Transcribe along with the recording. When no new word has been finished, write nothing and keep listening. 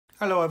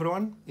Hello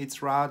everyone,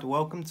 it's Rad.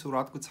 Welcome to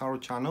Radko Tarot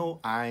channel,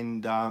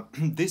 and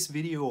this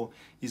video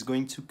is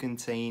going to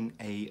contain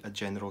a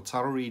general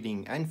tarot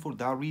reading, and for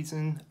that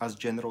reason, as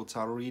general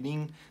tarot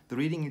reading, the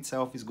reading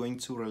itself is going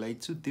to relate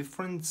to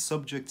different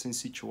subjects and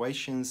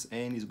situations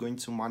and is going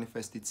to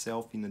manifest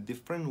itself in a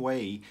different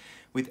way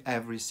with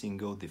every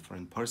single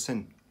different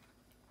person.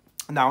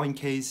 Now, in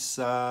case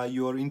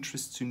you are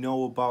interested to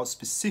know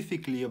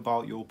specifically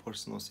about your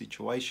personal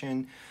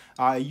situation,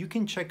 you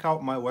can check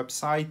out my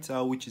website,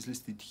 which is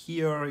listed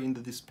here in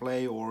the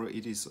display, or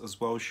it is as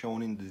well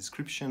shown in the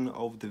description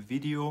of the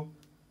video.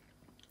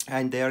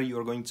 And there you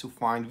are going to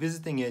find,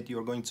 visiting it, you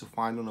are going to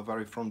find on the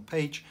very front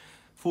page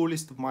full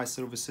list of my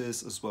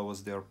services as well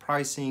as their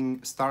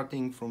pricing,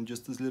 starting from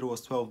just as little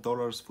as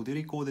 $12 for the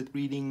recorded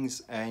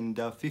readings and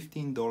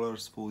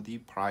 $15 for the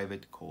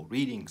private call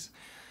readings.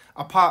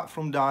 Apart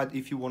from that,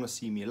 if you want to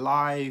see me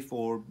live,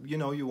 or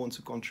you want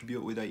to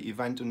contribute with an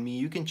event on me,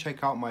 you can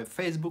check out my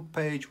Facebook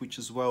page, which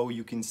as well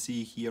you can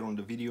see here on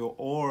the video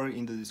or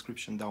in the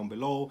description down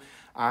below,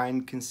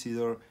 and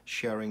consider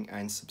sharing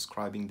and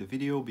subscribing the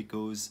video,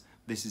 because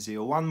this is a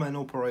one-man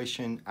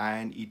operation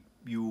and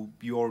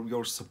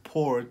your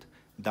support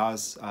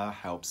does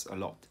helps a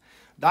lot.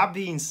 That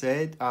being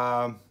said,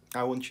 I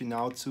want you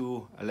now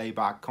to lay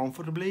back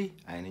comfortably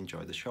and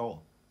enjoy the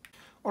show.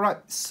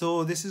 Alright,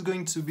 so this is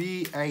going to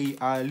be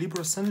a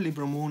Libra Sun,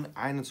 Libra Moon,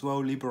 and as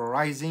well Libra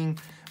Rising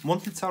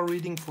monthly tarot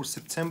reading for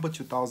September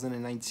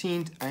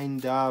 2019.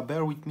 And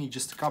bear with me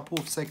just a couple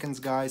of seconds,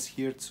 guys,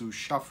 here to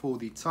shuffle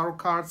the tarot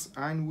cards,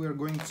 and we're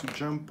going to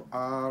jump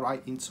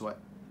right into it.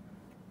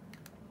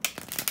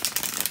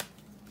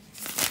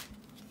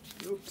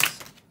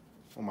 Oops.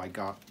 Oh my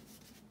god.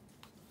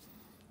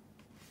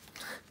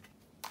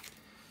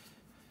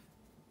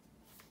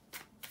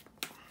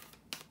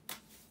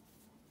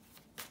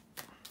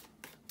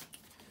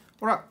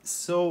 Alright,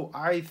 so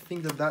I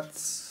think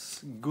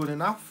that's good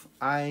enough,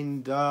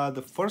 and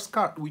the first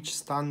card, which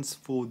stands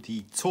for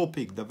the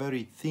topic, the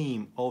very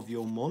theme of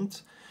your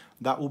month,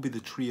 that will be the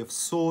Three of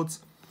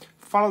Swords,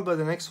 followed by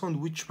the next one,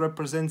 which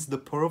represents the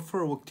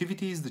peripheral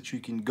activities that you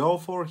can go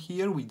for.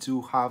 Here we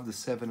do have the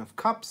Seven of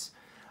Cups.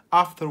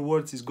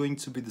 Afterwards is going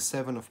to be the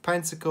Seven of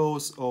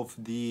Pentacles, of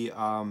the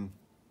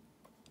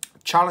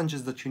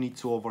challenges that you need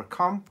to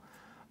overcome.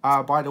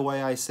 By the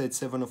way, I said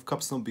Seven of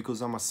Cups not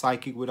because I'm a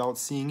psychic without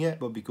seeing it,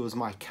 but because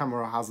my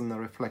camera has a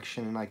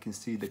reflection and I can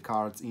see the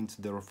cards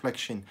into the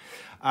reflection.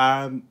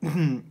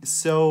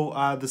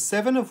 So the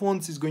Seven of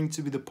Wands is going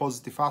to be the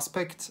positive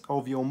aspect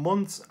of your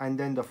month, and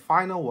then the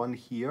final one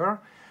here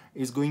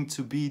is going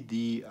to be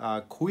the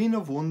Queen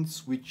of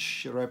Wands,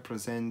 which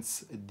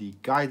represents the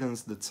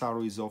guidance that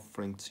Tarot is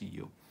offering to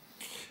you.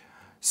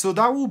 So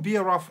that will be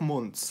a rough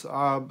month.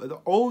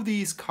 All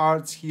these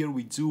cards here,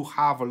 we do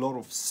have a lot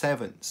of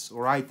sevens,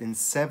 all right? And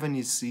seven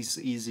is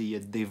a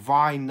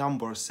divine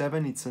number.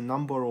 Seven, it's a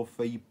number of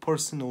a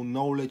personal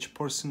knowledge,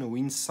 personal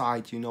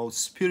insight,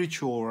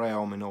 spiritual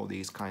realm and all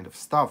these kind of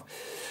stuff.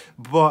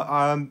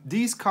 But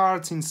these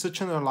cards in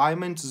such an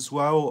alignment as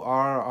well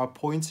are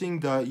pointing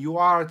that you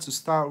are to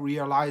start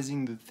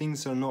realizing that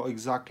things are not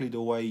exactly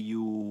the way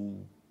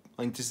you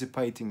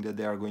anticipating that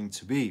they are going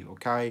to be,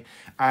 okay?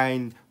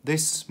 And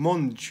this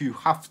month you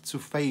have to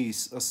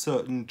face a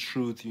certain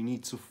truth, you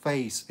need to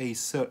face a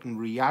certain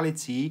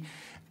reality,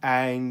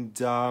 and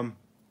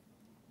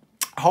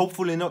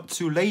hopefully not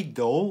too late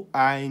though,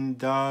 and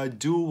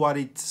do what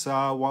it's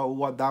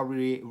what that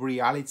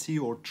reality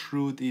or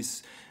truth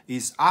is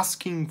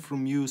asking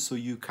from you, so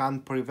you can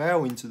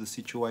prevail into the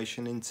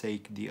situation and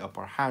take the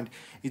upper hand.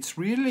 It's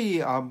really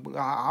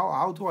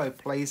how do I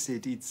place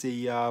it? It's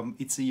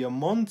a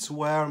month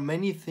where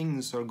many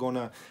things are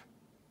gonna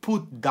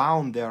put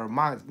down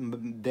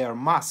their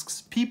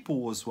masks.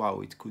 People as well,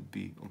 it could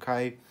be,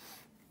 okay?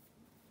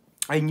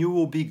 And you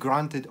will be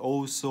granted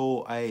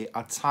also a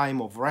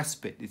time of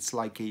respite. It's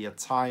like a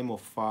time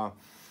of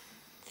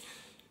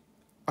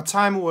a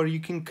time where you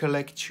can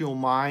collect your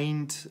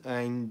mind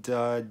and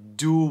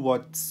do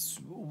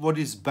what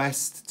is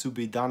best to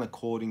be done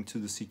according to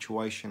the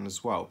situation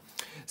as well.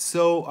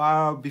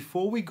 So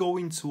before we go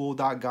into all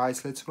that,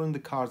 guys, let's run the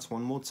cards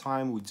one more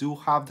time. We do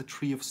have the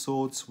Three of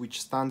Swords,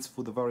 which stands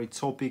for the very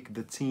topic,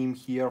 the theme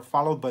here,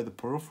 followed by the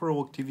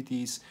peripheral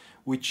activities,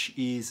 which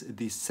is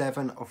the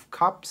Seven of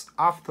Cups.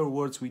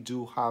 Afterwards, we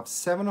do have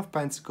Seven of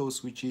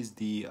Pentacles, which is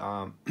the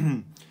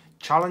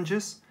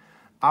challenges.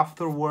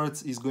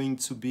 Afterwards is going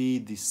to be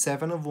the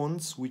Seven of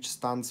Wands, which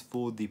stands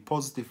for the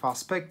positive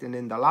aspect. And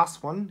then the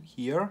last one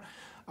here,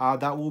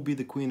 that will be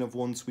the Queen of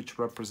Wands, which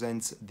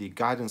represents the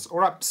guidance. All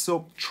right,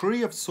 so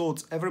Three of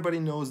Swords, everybody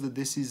knows that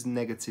this is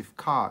negative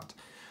card.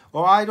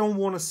 Well, I don't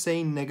want to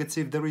say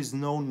negative. There is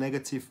no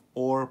negative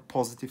or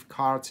positive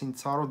cards in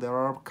Tarot. There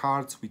are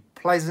cards with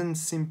pleasant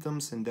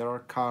symptoms and there are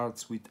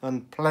cards with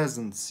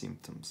unpleasant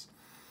symptoms.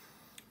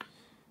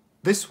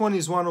 This one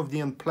is one of the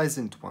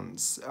unpleasant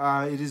ones.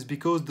 It is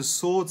because the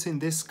swords in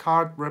this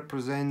card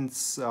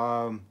represents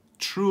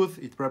truth.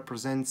 It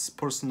represents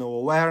personal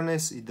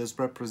awareness. It does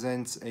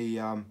represent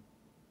a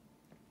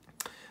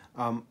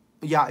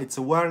yeah, it's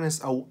awareness,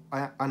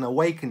 an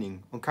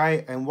awakening,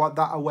 okay? And what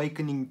that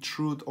awakening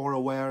truth or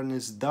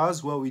awareness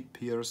does, well, it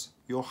pierces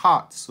your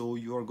heart. So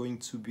you are going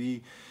to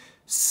be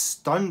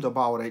stunned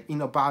about it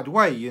in a bad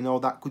way. You know,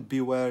 that could be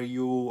where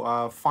you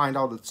find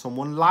out that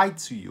someone lied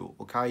to you,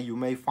 okay? You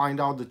may find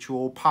out that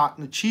your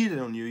partner cheated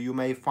on you. You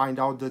may find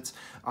out that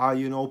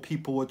you know,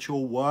 people at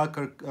your work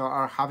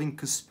are having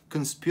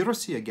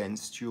conspiracy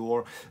against you,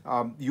 or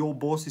your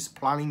boss is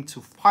planning to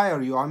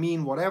fire you. I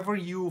mean, whatever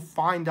you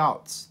find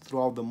out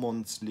throughout the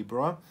months,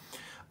 Libra,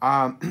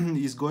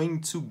 is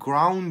going to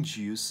ground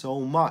you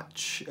so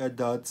much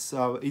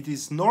that it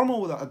is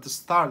normal that at the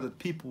start that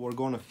people are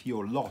going to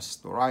feel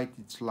lost, all right?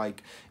 It's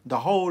like the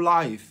whole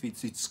life,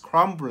 it's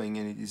crumbling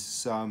and it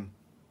is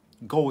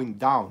going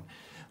down.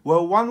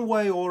 Well, one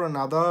way or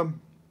another,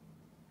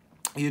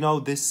 you know,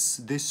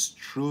 this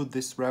truth,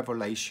 this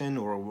revelation,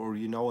 or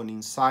you know, an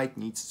insight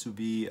needs to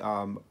be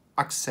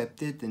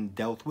accepted and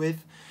dealt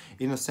with,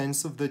 in a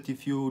sense of that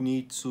if you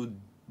need to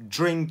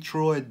drink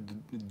through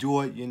it,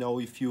 do it. You know,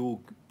 if you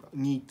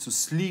need to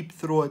sleep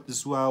through it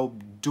as well,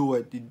 do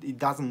it. It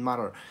doesn't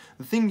matter.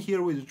 The thing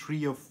here with the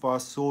Three of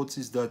Swords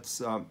is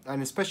that,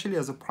 and especially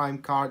as a prime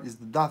card, is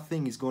that that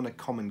thing is going to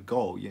come and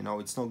go. You know,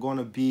 it's not going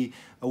to be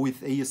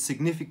with a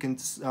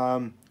significant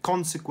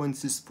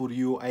consequences for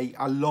you,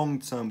 a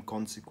long-term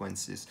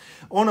consequences.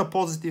 On a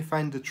positive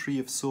end, the Three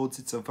of Swords,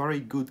 it's a very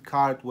good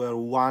card where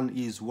one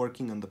is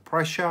working under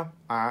pressure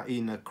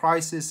in a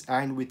crisis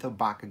and with a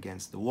back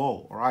against the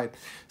wall, all right?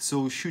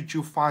 So should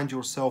you find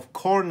yourself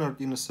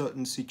cornered in a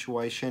certain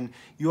situation,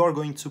 you are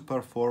going to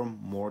perform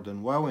more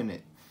than well in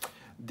it.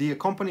 The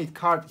accompanied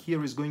card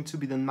here is going to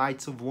be the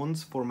Knight of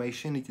Wands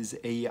formation. It is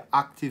a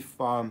active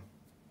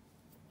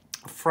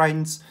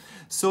friends.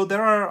 So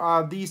there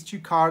are these two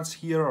cards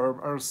here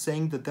are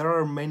saying that there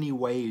are many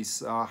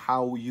ways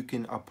how you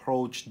can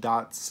approach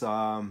that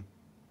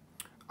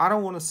I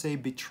don't want to say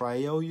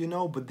betrayal, you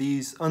know, but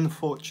these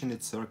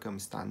unfortunate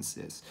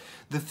circumstances.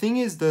 The thing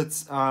is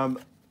that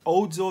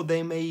although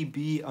they may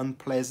be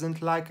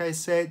unpleasant, like I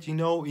said, you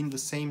know, in the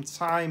same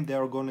time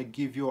they're going to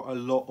give you a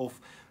lot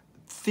of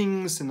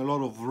things and a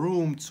lot of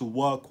room to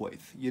work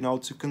with, you know,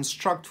 to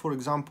construct, for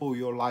example,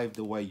 your life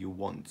the way you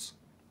want.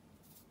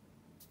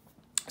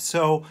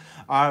 So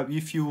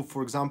if you,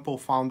 for example,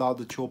 found out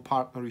that your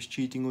partner is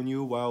cheating on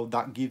you, well,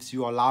 that gives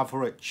you a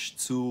leverage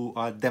to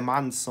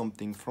demand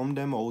something from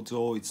them,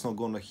 although it's not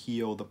going to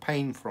heal the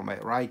pain from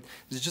it, right?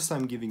 It's just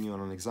I'm giving you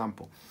an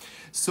example.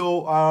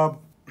 So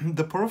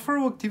the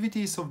peripheral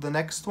activities of the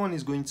next one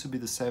is going to be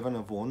the Seven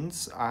of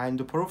Wands. And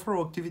the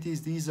peripheral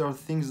activities, these are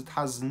things that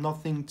has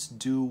nothing to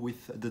do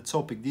with the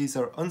topic. These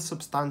are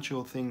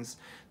unsubstantial things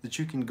that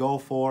you can go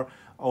for,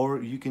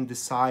 or you can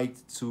decide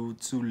to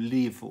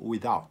live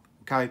without.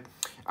 Okay,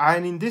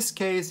 and in this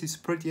case, it's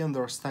pretty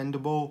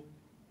understandable.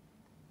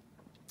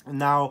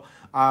 Now,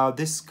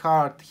 this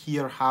card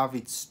here have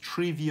its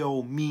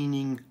trivial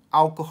meaning: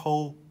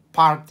 alcohol,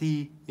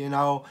 party, you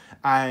know,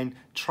 and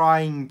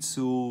trying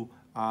to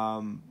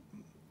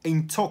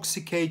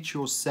intoxicate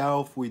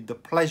yourself with the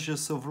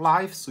pleasures of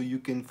life, so you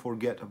can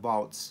forget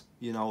about,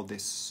 you know,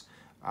 this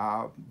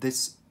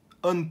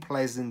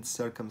unpleasant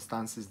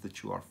circumstances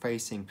that you are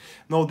facing.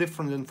 No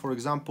different than, for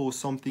example,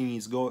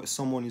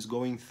 someone is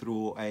going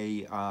through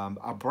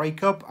a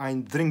breakup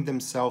and drink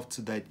themselves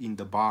to death in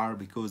the bar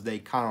because they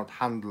cannot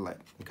handle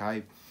it.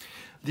 Okay,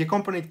 the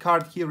accompanied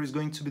card here is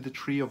going to be the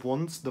Three of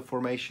Wands. The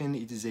formation,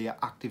 it is a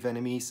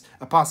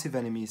passive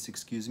enemies,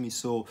 excuse me.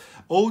 So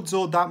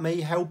although that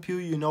may help you,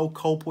 you know,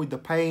 cope with the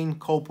pain,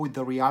 cope with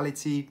the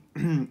reality,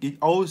 it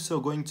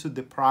also going to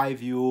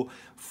deprive you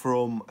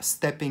from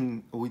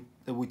stepping with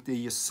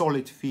the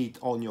solid feet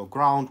on your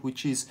ground,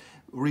 which is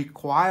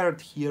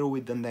required here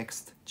with the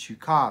next two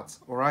cards.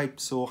 All right,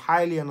 so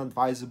highly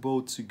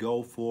unadvisable to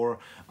go for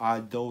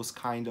those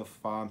kind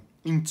of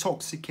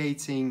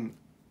intoxicating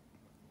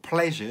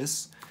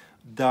pleasures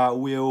that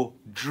will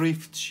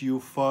drift you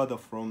further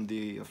from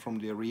the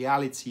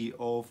reality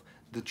of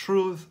the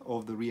truth,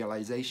 of the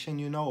realization,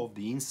 you know, of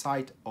the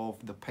insight, of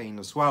the pain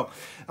as well.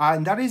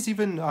 And that is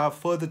even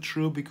further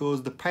true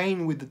because the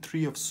pain with the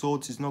Three of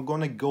Swords is not going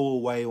to go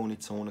away on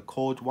its own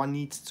accord. One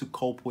needs to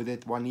cope with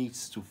it, one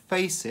needs to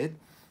face it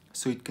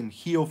so it can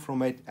heal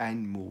from it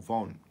and move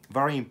on.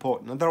 Very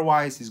important.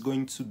 Otherwise, it's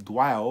going to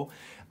dwell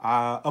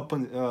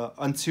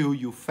until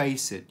you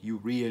face it.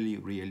 You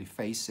really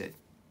face it.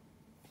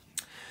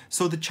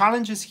 So the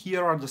challenges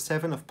here are the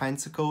Seven of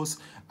Pentacles,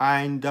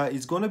 and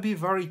it's going to be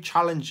very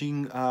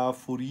challenging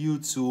for you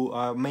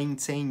to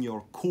maintain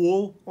your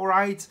cool, all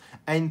right,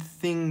 and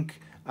think,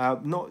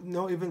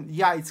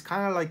 it's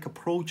kind of like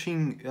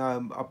approaching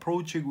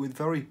with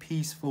very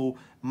peaceful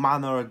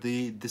manner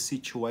the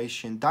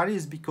situation. That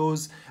is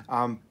because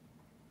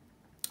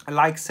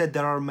like I said,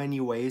 there are many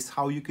ways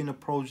how you can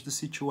approach the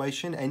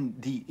situation,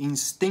 and the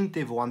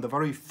instinctive one, the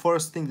very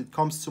first thing that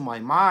comes to my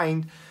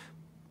mind,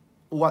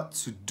 what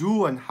to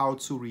do and how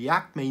to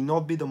react, may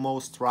not be the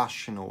most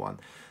rational one.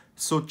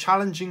 So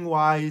challenging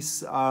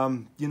wise,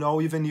 you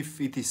know, even if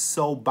it is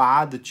so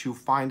bad that you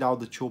find out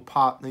that your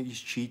partner is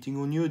cheating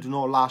on you, do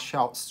not lash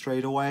out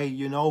straight away,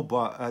 you know,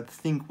 but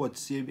think what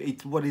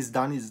is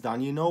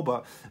done, you know.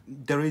 But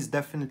there is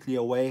definitely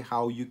a way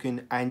how you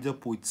can end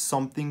up with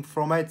something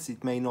from it.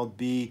 It may not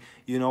be,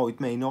 you know, it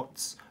may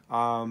not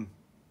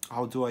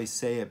how do I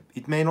say it?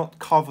 It may not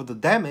cover the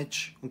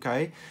damage,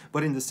 okay,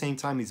 but in the same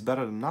time it's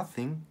better than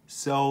nothing.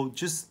 So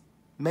just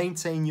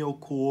maintain your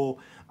cool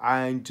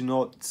and do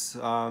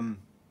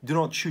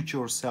not shoot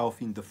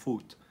yourself in the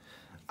foot.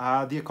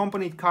 The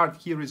accompanied card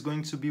here is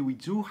going to be, we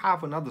do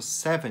have another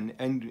 7,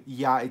 and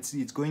yeah,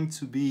 it's going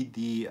to be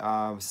the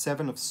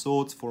 7 of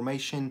Swords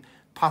formation,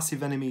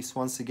 passive enemies.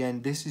 Once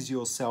again, this is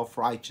your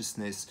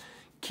self-righteousness,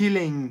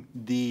 killing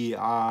the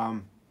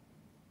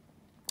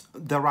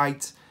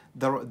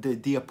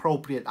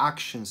appropriate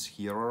actions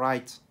here. All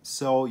right,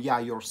 so yeah,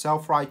 your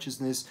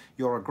self-righteousnness,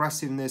 your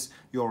aggressiveness,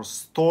 your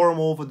storm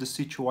over the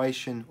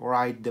situation, all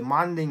right,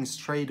 demanding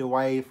straight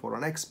away for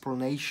an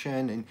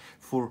explanation and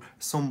for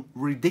some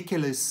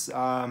ridiculous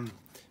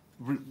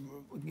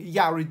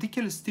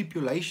ridiculous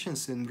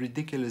stipulations and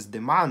ridiculous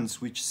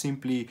demands, which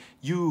simply,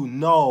 you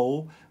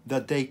know,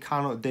 that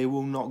they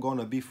will not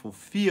gonna be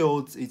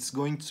fulfilled. It's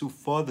going to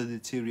further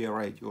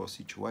deteriorate your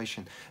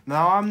situation.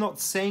 Now, I'm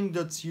not saying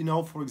that, you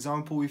know, for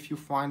example, if you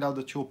find out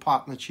that your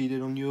partner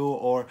cheated on you,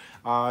 or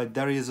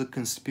there is a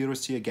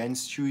conspiracy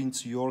against you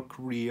into your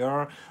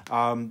career,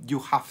 you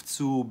have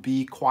to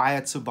be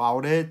quiet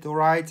about it, all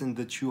right, and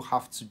that you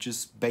have to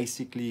just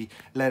basically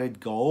let it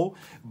go.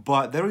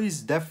 But there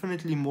is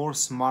definitely more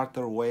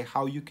smarter way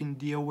how you can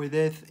deal with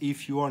it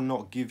if you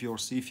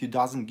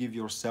doesn't give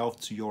yourself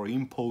to your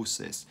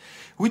impulses,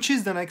 which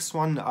is the next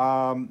one.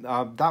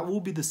 That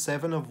will be the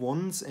 7 of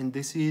Wands, and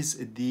this is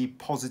the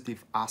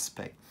positive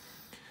aspect.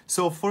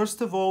 So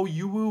first of all,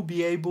 you will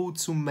be able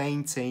to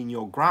maintain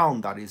your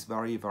ground. That is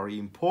very, very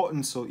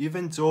important. So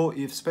even though,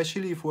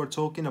 especially if we're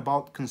talking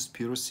about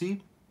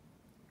conspiracy,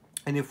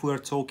 and if we're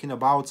talking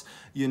about,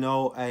 you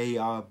know,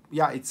 I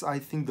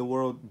think the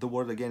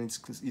word again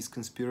is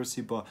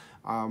conspiracy, but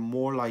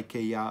more like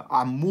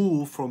a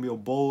move from your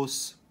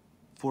boss,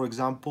 for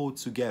example,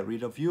 to get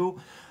rid of you.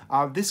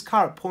 This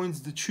card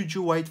points that should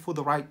you wait for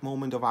the right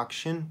moment of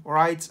action, all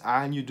right,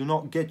 and you do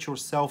not get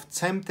yourself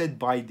tempted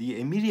by the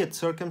immediate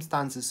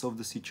circumstances of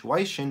the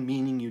situation,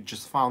 meaning you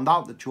just found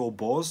out that your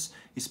boss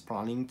is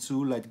planning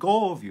to let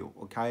go of you,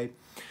 okay?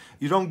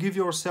 You don't give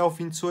yourself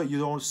into it. You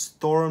don't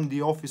storm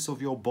the office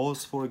of your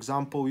boss, for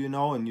example, you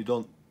know, and you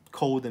don't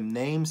call them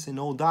names and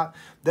all that.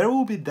 There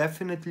will be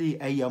definitely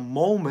a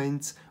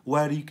moment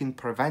where you can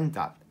prevent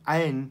that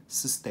and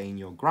sustain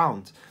your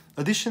ground.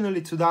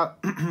 Additionally to that,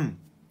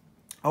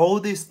 all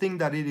these things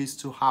that it is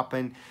to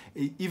happen,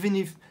 even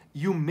if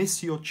you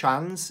miss your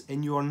chance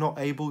and you are not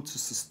able to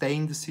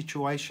sustain the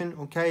situation,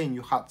 okay, and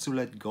you had to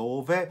let go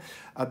of it,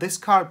 this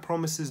card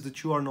promises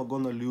that you are not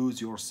going to lose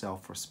your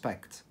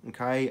self-respect,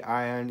 okay,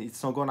 and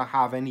it's not going to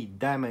have any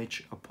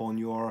damage upon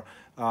your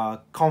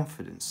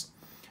confidence.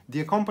 The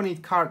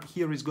accompanied card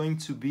here is going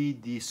to be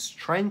the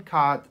Strength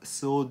card.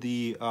 So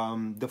the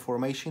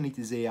formation, it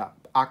is a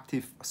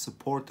active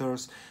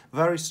supporters,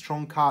 very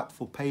strong card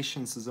for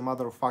patience. As a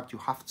matter of fact, you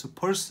have to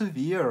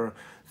persevere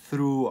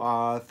through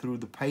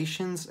the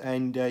patience,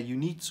 and you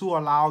need to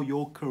allow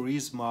your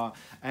charisma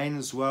and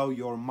as well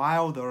your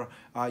milder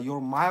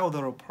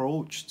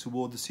approach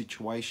toward the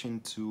situation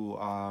to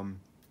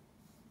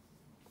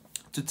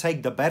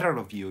take the better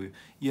of you,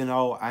 you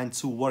know, and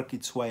to work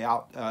its way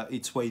out,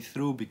 its way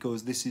through,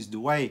 because this is the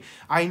way.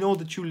 I know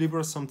that you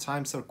Libras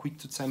sometimes are quick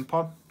to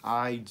temper.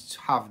 I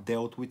have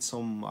dealt with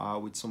some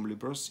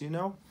Libras, you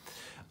know,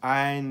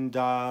 and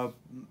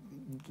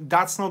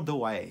that's not the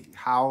way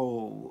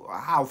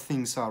how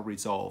things are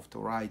resolved,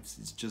 all right?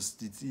 It's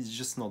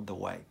just not the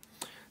way.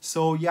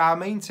 So yeah,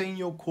 maintain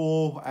your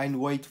cool and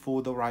wait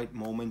for the right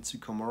moment to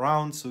come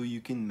around so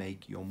you can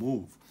make your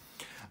move.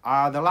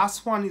 The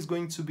last one is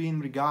going to be in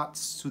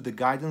regards to the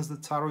guidance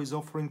that Tarot is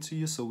offering to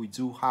you. So we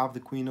do have the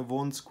Queen of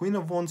Wands. Queen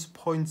of Wands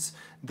points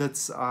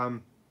that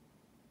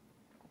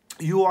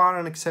you are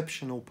an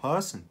exceptional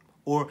person,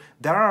 or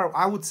there are,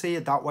 I would say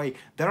it that way,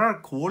 there are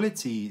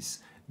qualities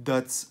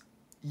that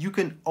you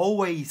can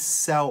always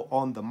sell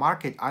on the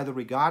market, either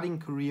regarding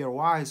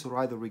career-wise or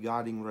either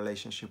regarding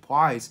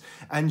relationship-wise.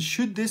 And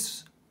should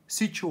this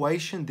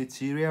situation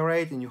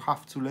deteriorate and you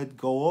have to let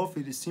go of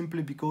it, is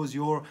simply because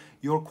your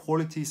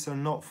qualities are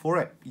not for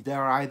it.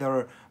 They're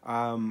either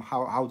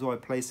how do I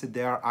place it,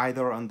 they are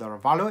either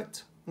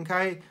undervalued,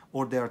 okay,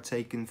 or they are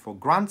taken for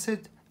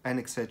granted, and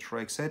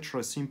etc,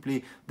 etc.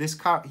 Simply, this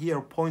card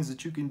here points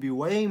that you can be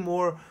way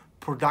more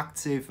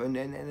productive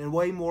and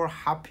way more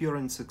happier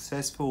and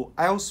successful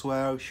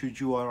elsewhere should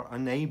you are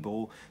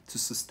unable to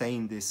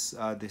sustain this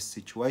this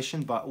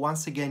situation. But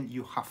once again,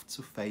 you have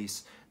to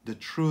face the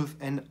truth.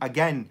 And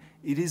again,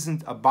 it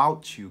isn't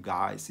about you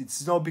guys.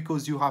 It's not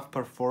because you have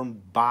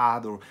performed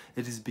bad or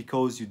it is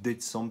because you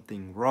did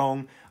something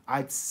wrong.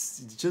 It's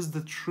just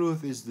the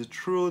truth is the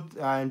truth.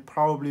 And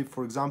probably,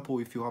 for example,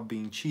 if you have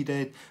been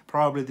cheated,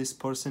 probably this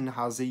person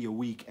has a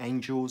weak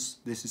angels.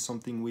 This is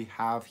something we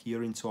have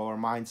here into our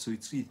mind. So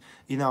it's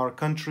in our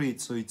country,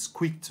 so it's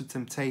quick to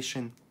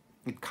temptation.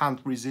 It can't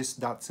resist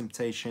that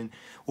temptation.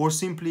 Or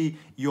simply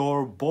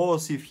your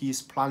boss, if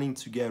he's planning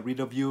to get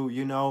rid of you,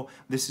 you know,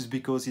 this is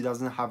because he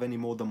doesn't have any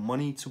more the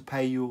money to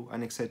pay you,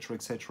 and etc,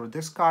 etc.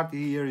 This card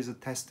here is a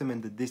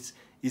testament that this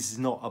is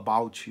not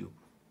about you,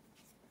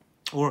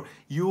 or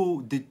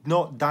you did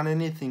not done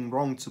anything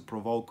wrong to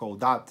provoke all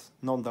that.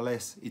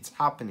 Nonetheless, it's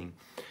happening.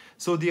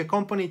 So the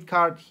accompanied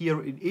card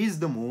here, it is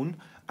the moon,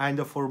 and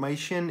the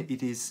formation,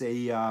 it is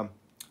a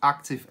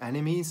active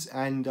enemies.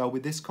 And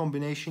with this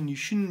combination, you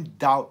shouldn't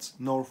doubt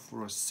nor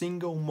for a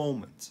single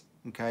moment,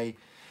 okay,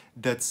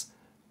 that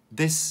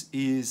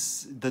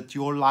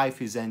your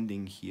life is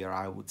ending here,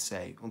 I would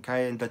say,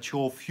 okay, and that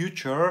your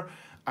future,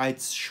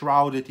 it's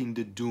shrouded in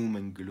the doom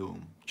and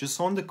gloom. Just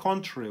on the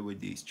contrary with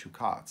these two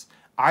cards,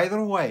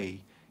 either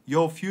way,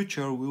 your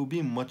future will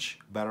be much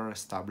better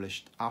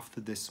established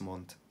after this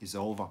month is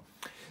over.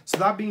 So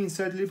that being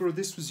said, Libra,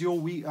 this was your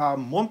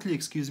monthly,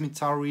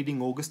 tarot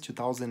reading, August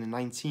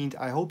 2019.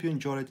 I hope you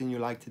enjoyed it and you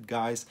liked it,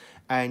 guys.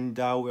 And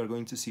we're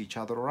going to see each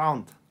other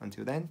around.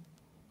 Until then,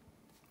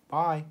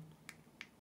 bye.